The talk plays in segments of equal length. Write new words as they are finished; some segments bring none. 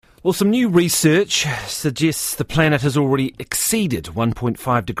Well, some new research suggests the planet has already exceeded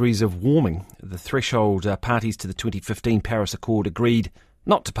 1.5 degrees of warming. The threshold parties to the 2015 Paris Accord agreed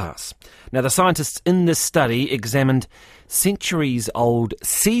not to pass. Now, the scientists in this study examined centuries-old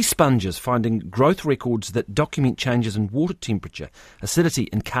sea sponges, finding growth records that document changes in water temperature, acidity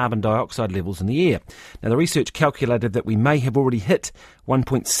and carbon dioxide levels in the air. Now, the research calculated that we may have already hit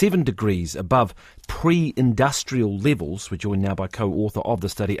 1.7 degrees above pre-industrial levels. We're joined now by co-author of the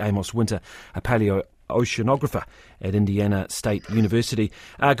study, Amos Winter, a paleo oceanographer at Indiana State University.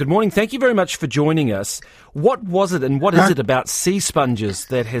 Good morning. Thank you very much for joining us. What was it and what is it about sea sponges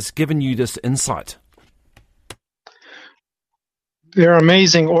that has given you this insight? They're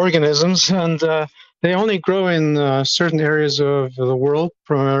amazing organisms, and they only grow in certain areas of the world,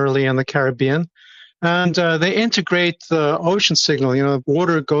 primarily in the Caribbean. And they integrate the ocean signal. You know,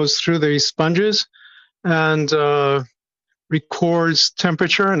 water goes through these sponges and records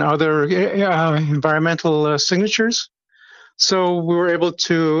temperature and other environmental signatures. So we were able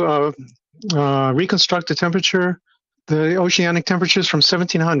to reconstruct the temperature, the oceanic temperatures from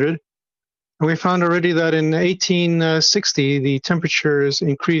 1700. And we found already that in 1860, the temperatures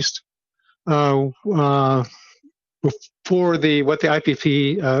increased before what the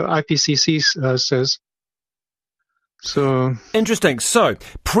IPCC says. So interesting. So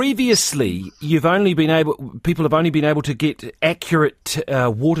previously, people have only been able to get accurate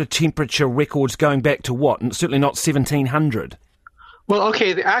water temperature records going back to what? And certainly not 1700. Well,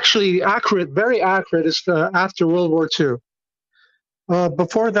 okay, very accurate is after World War II.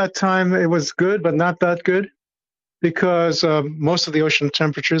 Before that time, it was good, but not that good, because most of the ocean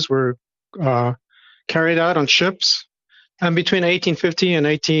temperatures were carried out on ships. And between 1850 and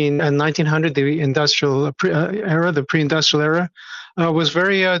 1900, the industrial era, the pre-industrial era, was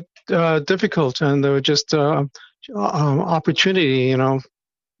very difficult, and there were just opportunity,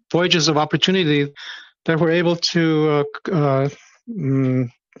 voyages of opportunity that were able to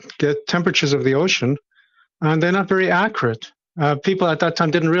get temperatures of the ocean, and they're not very accurate. People at that time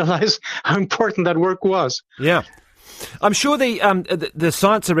didn't realize how important that work was. Yeah. I'm sure the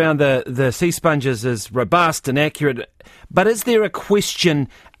science around the sea sponges is robust and accurate, but is there a question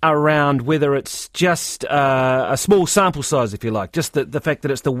around whether it's just a small sample size, if you like, just the fact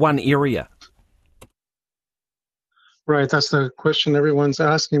that it's the one area? Right, that's the question everyone's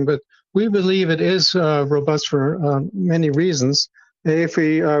asking, but we believe it is robust for many reasons. If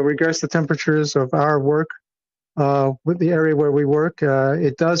we regress the temperatures of our work with the area where we work,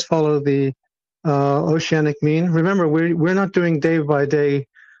 it does follow the oceanic mean. Remember, we're not doing day-by-day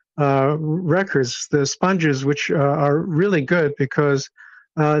records. The sponges, which are really good because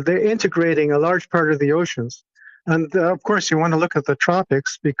they're integrating a large part of the oceans. And of course, you want to look at the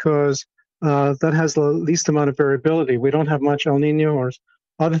tropics because that has the least amount of variability. We don't have much El Nino or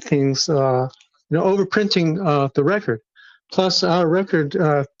other things, overprinting the record. Plus, our record,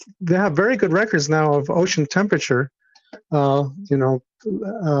 they have very good records now of ocean temperature. We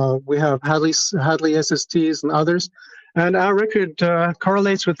have Hadley SSTs and others, and our record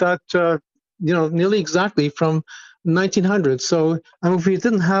correlates with that, nearly exactly from 1900. So, if we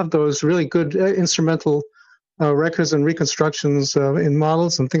didn't have those really good instrumental records and reconstructions in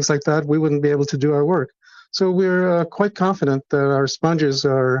models and things like that, we wouldn't be able to do our work. So we're quite confident that our sponges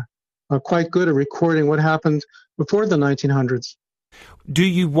are quite good at recording what happened before the 1900s. Do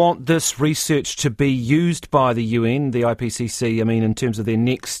you want this research to be used by the UN, the IPCC, in terms of their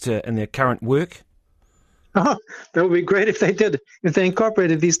next and their current work? That would be great if they did. If they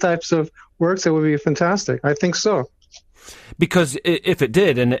incorporated these types of works, that would be fantastic. I think so. Because if it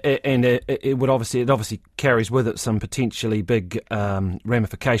did, and it would obviously carries with it some potentially big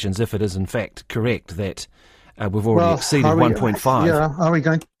ramifications if it is in fact correct that we've already exceeded 1.5. Yeah, are we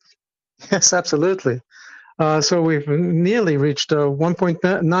going? Yes, absolutely. So we've nearly reached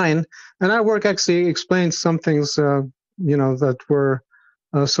 1.9, and our work actually explains some things, that were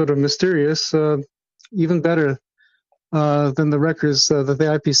sort of mysterious, even better than the records that the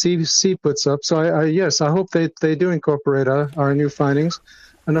IPCC puts up. So I hope they do incorporate our new findings,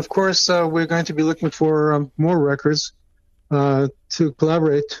 and of course we're going to be looking for more records to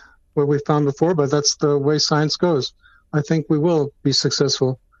collaborate what we found before. But that's the way science goes. I think we will be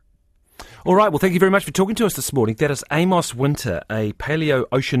successful. All right, well, thank you very much for talking to us this morning. That is Amos Winter, a paleo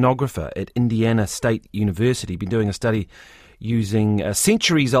oceanographer at Indiana State University. Been doing a study using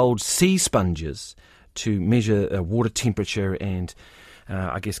centuries-old sea sponges to measure water temperature and,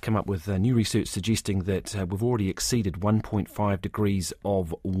 come up with new research suggesting that we've already exceeded 1.5 degrees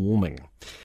of warming.